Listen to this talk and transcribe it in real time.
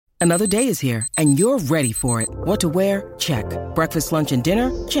Another day is here, and you're ready for it. What to wear? Check. Breakfast, lunch, and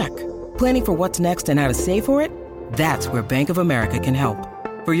dinner? Check. Planning for what's next and how to save for it? That's where Bank of America can help.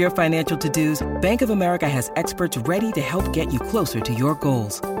 For your financial to-dos, Bank of America has experts ready to help get you closer to your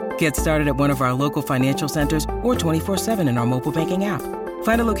goals. Get started at one of our local financial centers or 24/7 in our mobile banking app.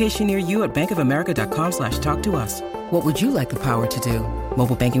 Find a location near you at bankofamerica.com/talktous. What would you like the power to do?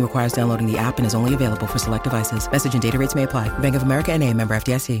 Mobile banking requires downloading the app and is only available for select devices. Message and data rates may apply. Bank of America N.A., member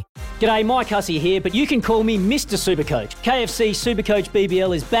FDIC. G'day, Mike Hussey here, but you can call me Mr. Supercoach. KFC Supercoach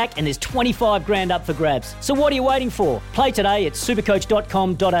BBL is back and there's 25 grand up for grabs. So what are you waiting for? Play today at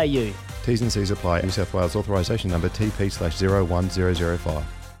supercoach.com.au. T's and C's apply. New South Wales authorisation number TP/01005.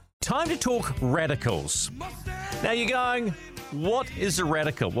 Time to talk radicals. Now you're going, what is a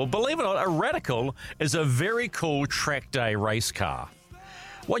radical? Well, believe it or not, a radical is a very cool track day race car.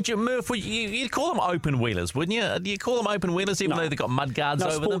 What you Murph? You'd call them open wheelers, wouldn't you? Do you call them open wheelers even though they've got mud guards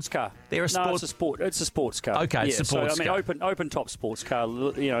over them? Sports car. They're a sports. It's a sports car. Okay, yeah, sports car. Open top sports car.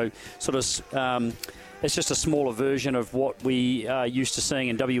 You know, sort of. It's just a smaller version of what we used to seeing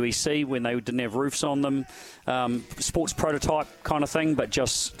in WEC when they didn't have roofs on them. Sports prototype kind of thing, but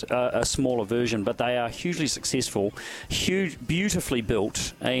just a smaller version. But they are hugely successful, beautifully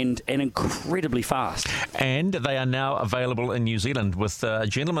built, and incredibly fast. And they are now available in New Zealand with a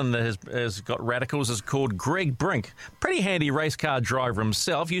gentleman that has got radicals. Is called Greg Brink. Pretty handy race car driver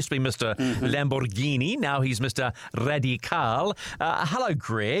himself. Used to be Mr. Lamborghini. Now he's Mr. Radical. Hello,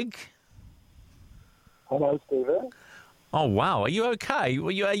 Greg. Hello, Stephen. Oh, wow. Are you okay?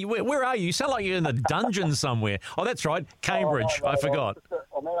 Where are you? You sound like you're in the dungeon somewhere. Oh, that's right. Cambridge. No, I forgot.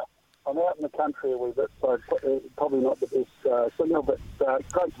 I'm out in the country a wee bit, so probably not the best signal, but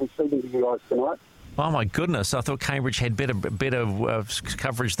great to be speaking to you guys tonight. Oh, my goodness. I thought Cambridge had better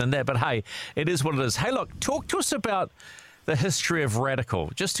coverage than that. But, hey, it is what it is. Hey, look, talk to us about the history of Radical,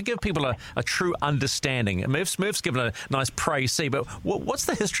 just to give people a true understanding. Murph's given a nice praise, but what's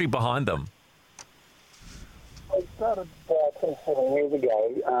the history behind them? It started 27 years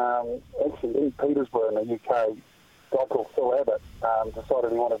ago, actually in Petersburg in the UK. A guy called Phil Abbott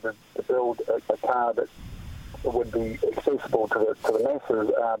decided he wanted to build a car that would be accessible to the masses,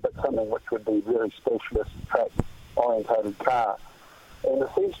 but something which would be very specialist, track-orientated car. And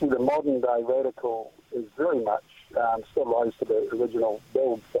essentially the modern-day Radical is very much still owes to the original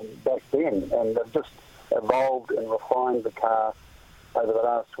build from back then, and they've just evolved and refined the car over the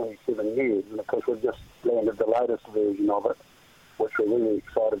last 27 years. And of course we've just landed the latest version of it, which we're really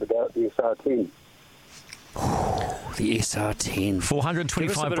excited about, the SR10. The SR10.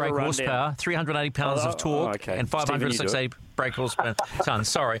 425 brake horsepower, 380 pounds of torque, and 568 brake horsepower. Son,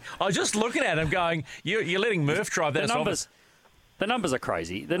 sorry. I was just looking at him going, you're letting Murph drive that. The numbers are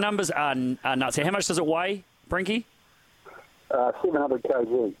crazy. The numbers are nuts. How much does it weigh, Brinky? 700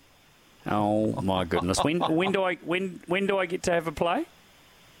 kg. Oh my goodness! When do I get to have a play?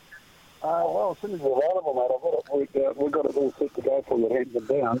 Well, as soon as you're available, mate. We've got it all set to go for you, hands and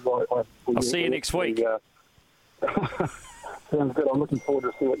down. I'll see you next week. Sounds good. I'm looking forward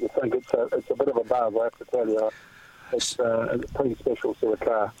to see what you think. It's a bit of a buzz, I have to tell you. It's a pretty special sort of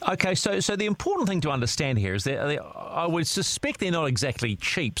car. Okay, so the important thing to understand here is that I would suspect they're not exactly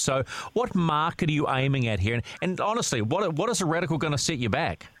cheap. So what market are you aiming at here? And honestly, what is a Radical going to set you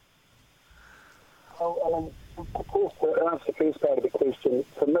back? Well, of course, to answer the first part of the question,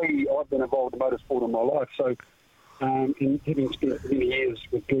 for me, I've been involved in motorsport in my life. So in having spent many years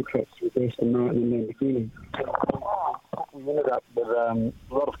with Go Trucks, with Aston Martin and Lamborghini, we ended up with a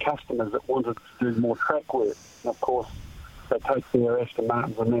lot of customers that wanted to do more track work. And of course, they take their Aston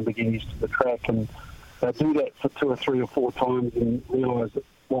Martins and Lamborghinis to the track, and they do that for 2 or 3 or 4 times and realise it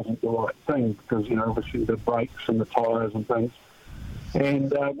wasn't the right thing because, obviously the brakes and the tyres and things.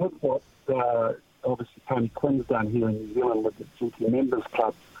 And with what obviously Tony Quinn's done here in New Zealand with the GT Members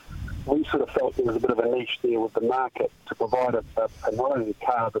Club, we sort of felt there was a bit of a niche there with the market to provide not only a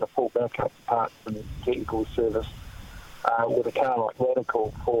car but a full backup parts and technical service with a car like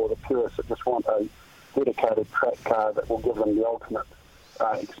Radical for the purists that just want a dedicated track car that will give them the ultimate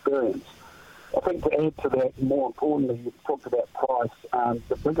experience. I think to add to that, more importantly, you talked about price.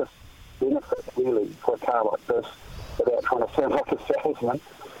 The biggest benefit really for a car like this, without trying to sound like a salesman,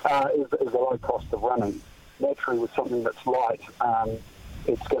 is the low cost of running. Naturally, with something that's light,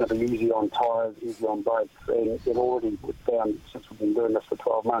 it's going to be easy on tyres, easy on brakes, and they've already found, since we've been doing this for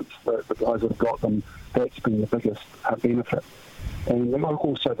 12 months, the guys have got them, that's been the biggest benefit. And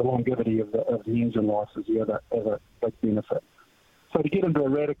also the longevity of the engine life is the other big benefit. So to get into a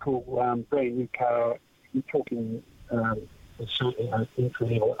Radical brand new car, you're talking certainly entry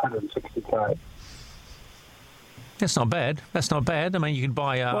level 160k. That's not bad. I mean, you can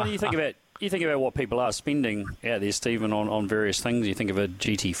buy... Well, you think about what people are spending out there, Stephen, on various things. You think of a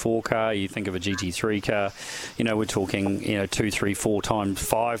GT4 car, you think of a GT3 car. We're talking 2, 3, 4 times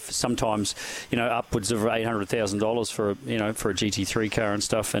 5, sometimes upwards of $800,000 for for a GT3 car and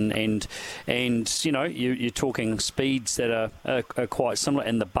stuff. And you're talking speeds that are quite similar.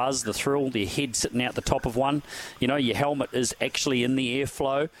 And the buzz, the thrill, your head sitting out the top of one. Your helmet is actually in the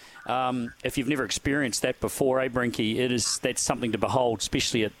airflow. If you've never experienced that before, Brinky, that's something to behold,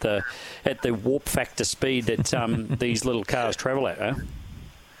 especially at the warp factor speed that these little cars travel at.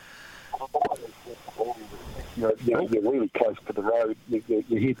 You're really close to the road.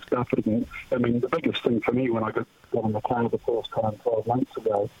 Your head's buffeting. I mean, the biggest thing for me when I got in the car the first time 12 months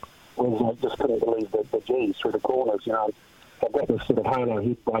ago was I just couldn't believe the G's through the corners. I've got this sort of halo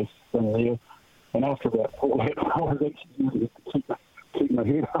head brace thing there, and after about 4 laps, I was actually using it to keep my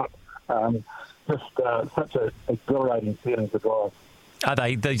head up. Such a exhilarating feeling to drive.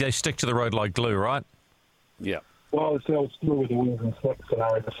 They stick to the road like glue, right? Yeah. Well, still with the wings and slicks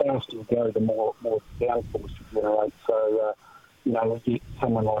scenario, the faster you go, the more downforce you generate. So, we get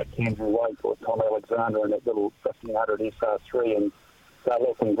someone like Andrew Wake or Tom Alexander in that little 1500 SR3, and they're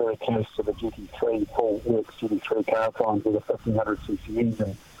looking very close to the GT3 full works GT3 car times with a 1500cc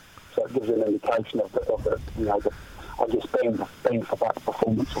engine. So it gives you an indication of the bang for buck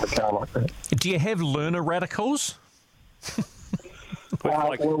performance of a car like that. Do you have learner radicals?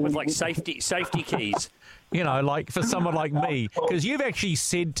 with safety keys. Like for someone like me, because you've actually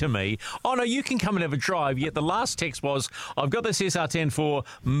said to me, oh no, you can come and have a drive, yet the last text was, I've got this SR10 for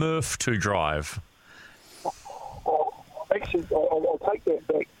Murph to drive. Actually, I'll take that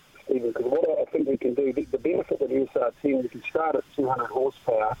back, Stephen, because what I think we can do, the benefit of the SR10, we can start at 200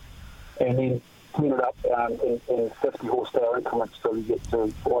 horsepower and then turn it up in 50 horsepower increments till you get to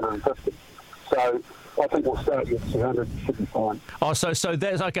 450. So I think we'll start with 200, should be fine. Oh, so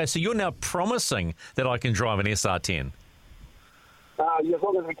that's okay. So you're now promising that I can drive an SR10? As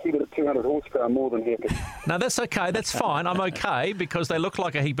long as we keep it at 200 horsepower, more than happy. No, that's okay. That's fine. I'm okay because they look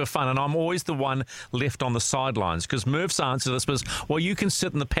like a heap of fun, and I'm always the one left on the sidelines because Murph's answer to this was, well, you can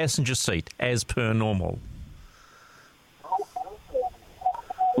sit in the passenger seat as per normal.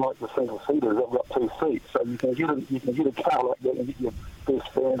 Like the single seaters, I've got 2 seats, so you can get a car like that and get your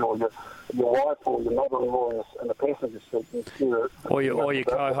best friend or your wife or your mother-in-law in the passenger seat, or your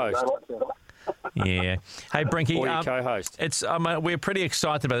co-host. Yeah. Hey, Brinky. Or your co-host. We're pretty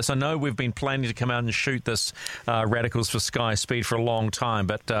excited about this. I know we've been planning to come out and shoot this Radicals for Sky Speed for a long time,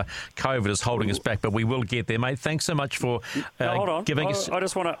 but COVID is holding us back. But we will get there, mate. Thanks so much for hold on. giving us... I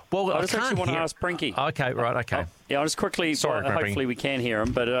just want to... Well, I just actually want to ask Brinky. Okay, right, okay. Yeah, I'll just quickly... Sorry, hopefully we can hear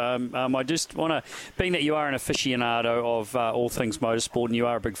him, but I just want to... Being that you are an aficionado of all things motorsport and you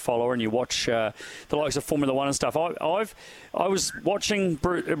are a big follower and you watch the likes of Formula 1 and stuff, I was watching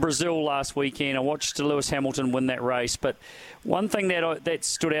Brazil last weekend. I watched Lewis Hamilton win that race, but one thing that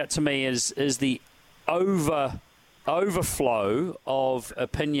stood out to me is the overflow of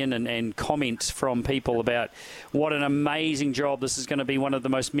opinion and comments from people about what an amazing job. This is going to be one of the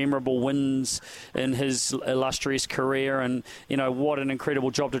most memorable wins in his illustrious career, and what an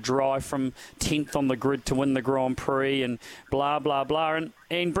incredible job to drive from 10th on the grid to win the Grand Prix and blah blah blah.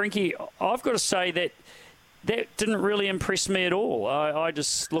 And Brinky, I've got to say that didn't really impress me at all. I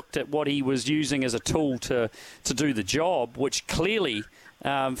just looked at what he was using as a tool to do the job, which clearly,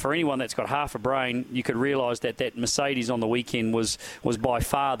 for anyone that's got half a brain, you could realise that Mercedes on the weekend was by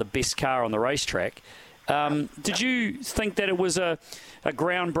far the best car on the racetrack. Did you think that it was a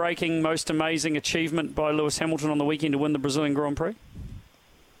groundbreaking, most amazing achievement by Lewis Hamilton on the weekend to win the Brazilian Grand Prix?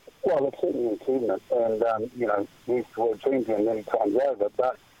 Well, it's certainly an achievement, and he's the world champion many times over,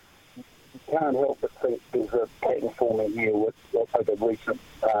 but you can't help but think there's a pattern forming here with over recent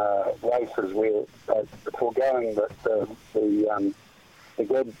races where foregoing the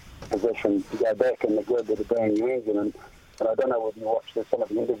grid position to go back in the grid with a brand new engine. And I don't know whether you watched some of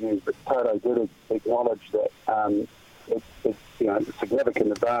the interviews, but Toto did acknowledge that it's a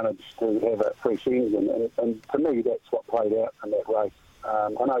significant advantage to have a fresh engine. And to me, that's what played out in that race. I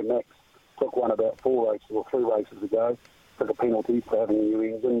know Max took one about 4 races or 3 races ago, took a penalty for having a new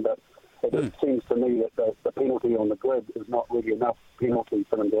engine, but it seems to me that the penalty on the grid is not really enough penalty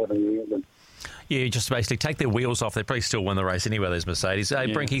for them to have a new engine. Yeah, just basically take their wheels off. They probably still win the race anyway, those Mercedes. Hey,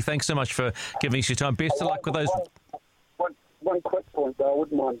 yeah. Brinky, thanks so much for giving us your time. Best of luck with those. One quick point, though, I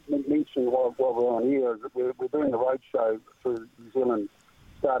wouldn't mind mentioning while we're on here, is that we're doing the road show through New Zealand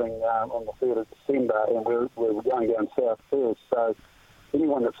starting on the 3rd of December, and we're going down south first. So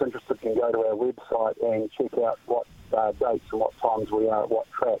anyone that's interested can go to our website and check out what dates and what times we are at what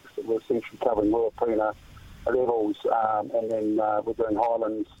tracks. We're essentially covering Ruapuna, levels, and then we're doing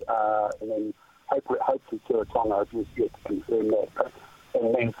Highlands, and then hopefully Tonga, I've just yet to confirm that, but,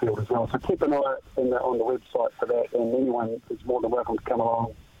 and Mansfield as well. So keep an eye on the website for that, and anyone is more than welcome to come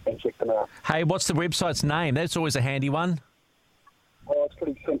along and check them out. Hey, what's the website's name? That's always a handy one. Oh, it's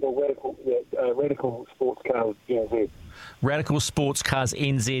pretty simple. Radical Sports Cars NZ.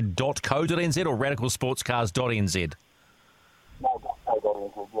 RadicalSportsCarsNZ.co.nz or RadicalSportsCars.nz? No,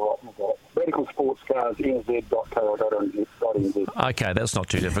 you're right. RadicalSportsCarsNZ.co.nz. Okay, that's not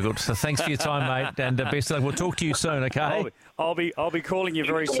too difficult. So thanks for your time, mate, and best of luck. We'll talk to you soon, okay? I'll be calling you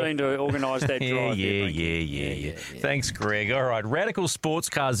very soon to organise that drive. Yeah. Thanks, Greg. All right,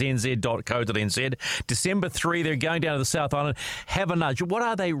 RadicalSportsCarsNZ.co.nz. December 3, they're going down to the South Island. Have a nudge. What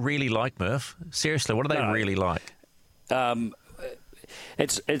are they really like, Murph? Seriously, what are they really like?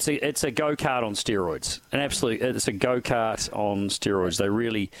 It's a go-kart on steroids. It's a go-kart on steroids. They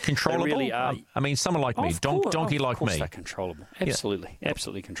really controllable. They really are. I mean, someone like me, donkey like me. They're controllable.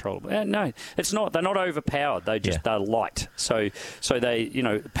 Absolutely controllable. No, it's not. They're not overpowered. They're light. So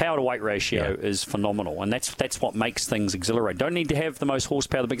they power to weight ratio is phenomenal, and that's what makes things exhilarating. Don't need to have the most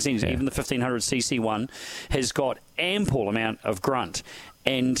horsepower, the biggest engine. Even the 1500cc one has got ample amount of grunt.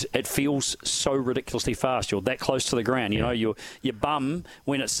 And it feels so ridiculously fast. You're that close to the ground. You know, your bum,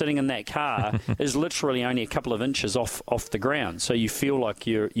 when it's sitting in that car, is literally only a couple of inches off the ground. So you feel like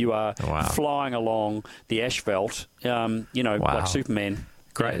you are flying along the asphalt, like Superman.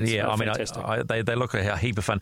 Great, I mean, they look a heap of fun.